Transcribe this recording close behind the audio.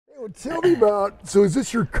So tell me about, so is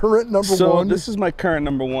this your current number one? So this is my current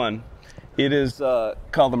number one. It is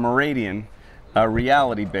called the Mouradian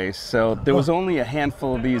reality bass. So there was only a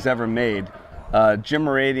handful of these ever made. Jim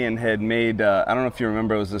Mouradian had made, I don't know if you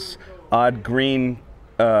remember, it was this odd green,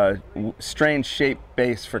 strange shaped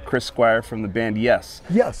bass for Chris Squire from the band Yes.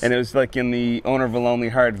 Yes. And it was like in the Owner of a Lonely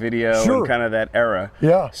Heart video Sure. and kind of that era.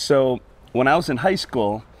 Yeah. So when I was in high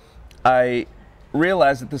school, I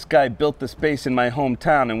realized that this guy built this bass in my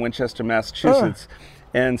hometown in Winchester, Massachusetts.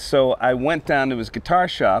 And so I went down to his guitar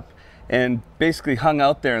shop and basically hung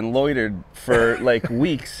out there and loitered for like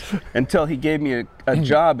weeks until he gave me a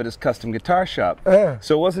job at his custom guitar shop.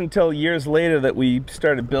 So it wasn't until years later that we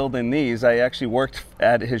started building these. I actually worked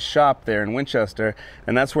at his shop there in Winchester,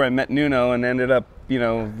 and that's where I met Nuno and ended up, you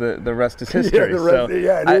know, the rest is history.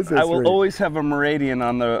 I will always have a Mouradian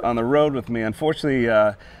on the road with me. Unfortunately,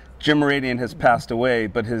 Jim Mouradian has passed away,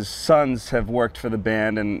 but his sons have worked for the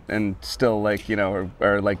band and still, like, you know,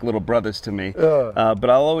 are like little brothers to me. But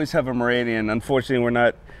I'll always have a Mouradian.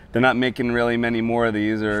 Unfortunately, they're not making really many more of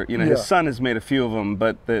these, or, you know, his son has made a few of them,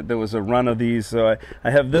 but there was a run of these. So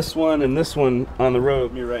I have this one and this one on the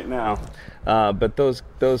road with me right now. But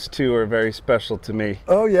those two are very special to me.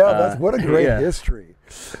 Oh yeah, that's what a great history.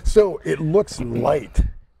 So it looks light.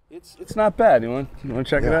 It's not bad. You want to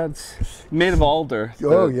check it out? It's made of alder.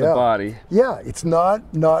 The body. Yeah, it's not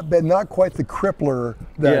bad, not quite the crippler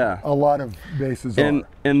that a lot of basses are.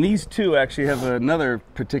 And these two actually have another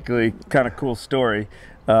particularly kind of cool story.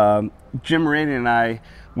 Jim Mouradian and I,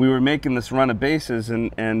 we were making this run of basses,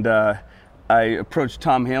 and I approached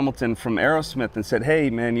Tom Hamilton from Aerosmith and said,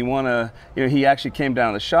 "Hey man, you want to?" You know, he actually came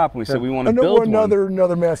down to the shop and we said, "We want to build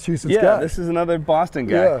another Massachusetts guy." Yeah, this is another Boston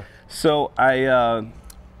guy. Yeah. So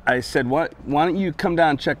I said, why don't you come down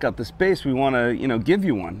and check out this bass? We want to, you know, give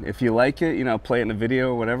you one. If you like it, you know, play it in a video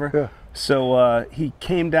or whatever. Yeah. So he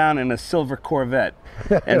came down in a silver Corvette.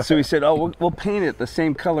 And so he said, oh, we'll paint it the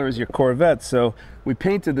same color as your Corvette. So we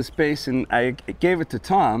painted this bass and I gave it to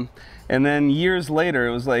Tom. And then years later,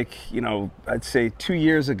 it was like, you know, I'd say 2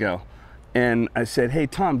 years ago. And I said, hey,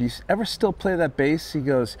 Tom, do you ever still play that bass? He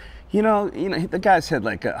goes, you know, the guy's had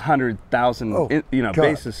like 100,000,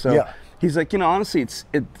 basses. So he's like, you know, honestly, it's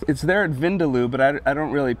there at Vindaloo, but I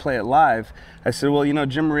don't really play it live. I said, well, you know,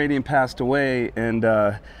 Jim Mouradian passed away, and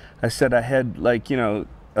I said I had, like, you know,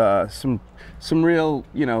 some real,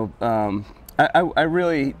 you know, I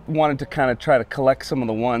really wanted to kind of try to collect some of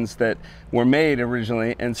the ones that were made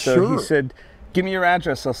originally, and so he said, give me your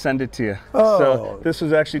address, I'll send it to you. So this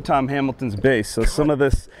was actually Tom Hamilton's bass. So some of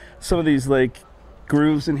these like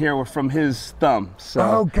grooves in here were from his thumb.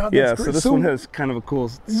 So God, yeah, so this one has kind of a cool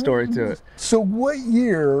story to it. So what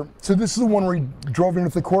year, so this is the one where he drove in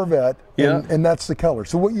with the Corvette, and that's the color.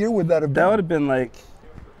 So what year would that have been? That would have been like,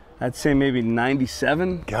 I'd say maybe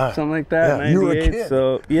 97, something like that. Yeah, 98. you were a kid.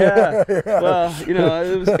 So yeah, well, you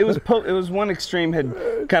know, it was one extreme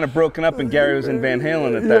had kind of broken up, and Gary was in Van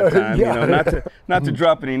Halen at that time. You know, not to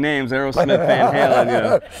drop any names, Aerosmith, Van Halen. You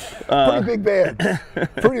know, pretty big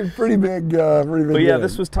band, pretty big. But yeah,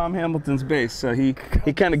 this was Tom Hamilton's bass, so he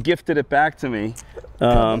kind of gifted it back to me.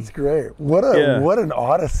 That's great. What an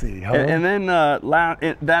odyssey, huh? And then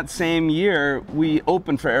that same year, we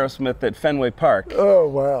opened for Aerosmith at Fenway Park. Oh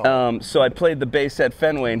wow. So I played the bass at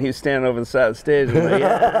Fenway, and he was standing over the side of the stage. And like,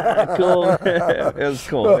 yeah, cool. It was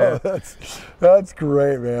cool. Oh, that's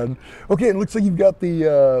great, man. Okay, it looks like you've got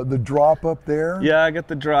the drop up there. Yeah, I got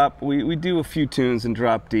the drop. We do a few tunes in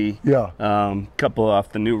drop D. Yeah. Couple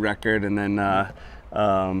off the new record, and then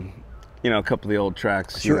you know, a couple of the old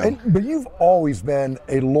tracks. Sure, You know. but you've always been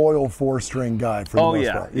a loyal 4-string guy for the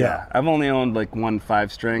most part. Yeah. I've only owned like one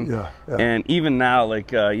 5-string. Yeah. And even now,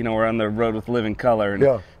 like, you know, we're on the road with Living Color,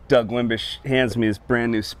 and Doug Wimbish hands me his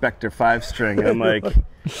brand new Spectre 5-string, and I'm like,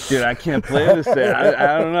 dude, I can't play this thing.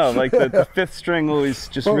 I don't know. Like the 5th string always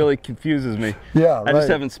just really confuses me. Yeah, I just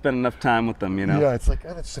haven't spent enough time with them, you know. Yeah, it's like,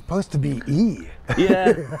 oh, it's supposed to be E.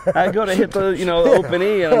 Yeah, I go to hit the, you know, open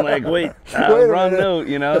E, and I'm like, wait, wrong note,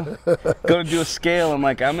 you know. Go to do a scale, I'm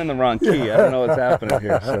like, I'm in the wrong key. I don't know what's happening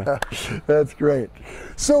here. So. That's great.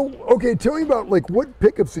 So, okay, tell me about, like, what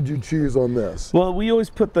pickups did you choose on this? Well, we always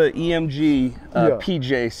put the EMG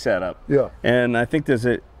PJ setup. Yeah. And I think there's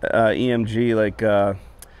a EMG, like,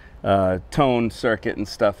 tone circuit and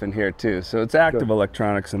stuff in here too. So it's active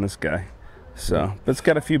electronics in this guy. So, but it's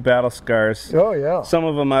got a few battle scars. Oh yeah. Some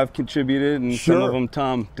of them I've contributed, and some of them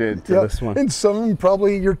Tom did to this one. And some of them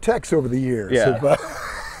probably your techs over the years. Yeah.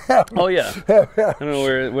 Oh yeah. I don't know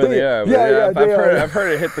where they are. But I've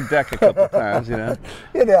heard it hit the deck a couple times. You know.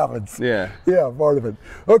 It happens. Yeah. Yeah, part of it.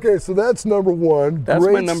 Okay, so that's number one. That's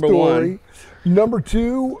Great my number story. one. Number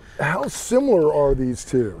 2, how similar are these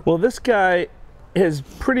two? Well, this guy has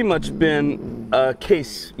pretty much been a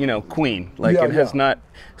case, you know, queen. Like it has not.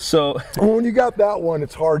 So well, when you got that one,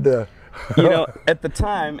 it's hard to. You know, at the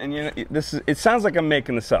time, and you know, it sounds like I'm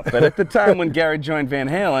making this up, but at the time when Gary joined Van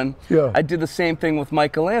Halen, I did the same thing with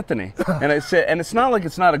Michael Anthony. And I said, and it's not like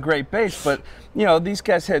it's not a great bass, but you know, these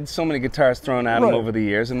guys had so many guitars thrown at them over the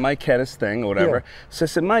years, and Mike had his thing or whatever. So I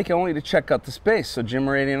said, Mike, I want you to check out this bass. So Jim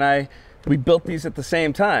Mouradian and I, we built these at the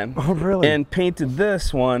same time. Oh, really? And painted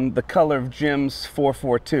this one the color of Jim's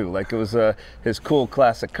 442, like it was his cool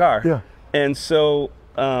classic car. Yeah. And so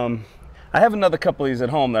I have another couple of these at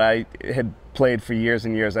home that I had played for years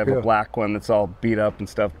and years. I have a black one that's all beat up and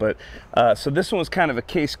stuff. But so this one was kind of a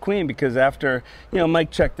case queen because after, you know,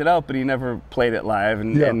 Mike checked it out, but he never played it live.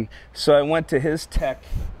 And so I went to his tech,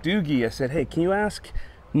 Doogie. I said, hey, can you ask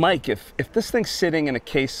Mike if this thing's sitting in a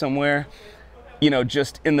case somewhere, you know,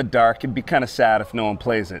 just in the dark, it'd be kind of sad if no one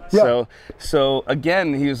plays it. So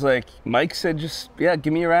again, he was like, Mike said, just, give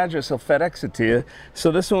me your address, I'll FedEx it to you. So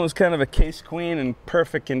this one was kind of a case queen in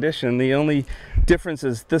perfect condition. The only difference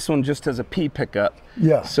is this one just has a P pickup.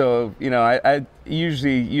 Yeah. So, you know, I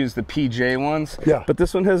usually use the PJ ones. Yeah. But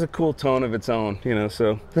this one has a cool tone of its own, you know,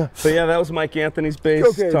 so. So yeah, that was Mike Anthony's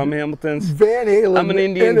bass, Tom Hamilton's. Van Halen. I'm an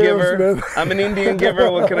Indian giver. I'm an Indian giver,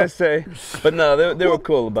 what can I say? But no, they were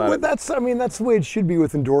cool about it. That's, I mean, that's the way it should be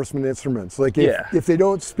with endorsement instruments. Like if they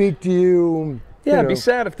don't speak to you. Yeah, it'd be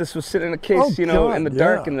sad if this was sitting in a case, you know, in the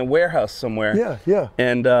dark in the warehouse somewhere. Yeah.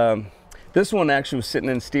 And this one actually was sitting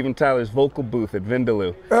in Steven Tyler's vocal booth at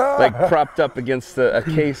Vindaloo, like propped up against a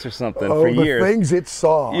case or something for years. The things it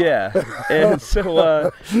saw. Yeah, and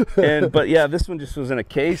so, but yeah, this one just was in a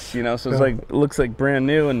case, you know, so it's like, it looks like brand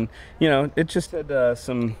new, and you know, it just had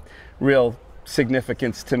some real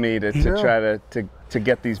significance to me to try to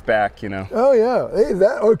get these back, you know. Oh yeah,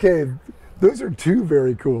 hey, those are 2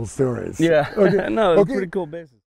 very cool stories. Yeah, Okay. no, they're pretty cool basses.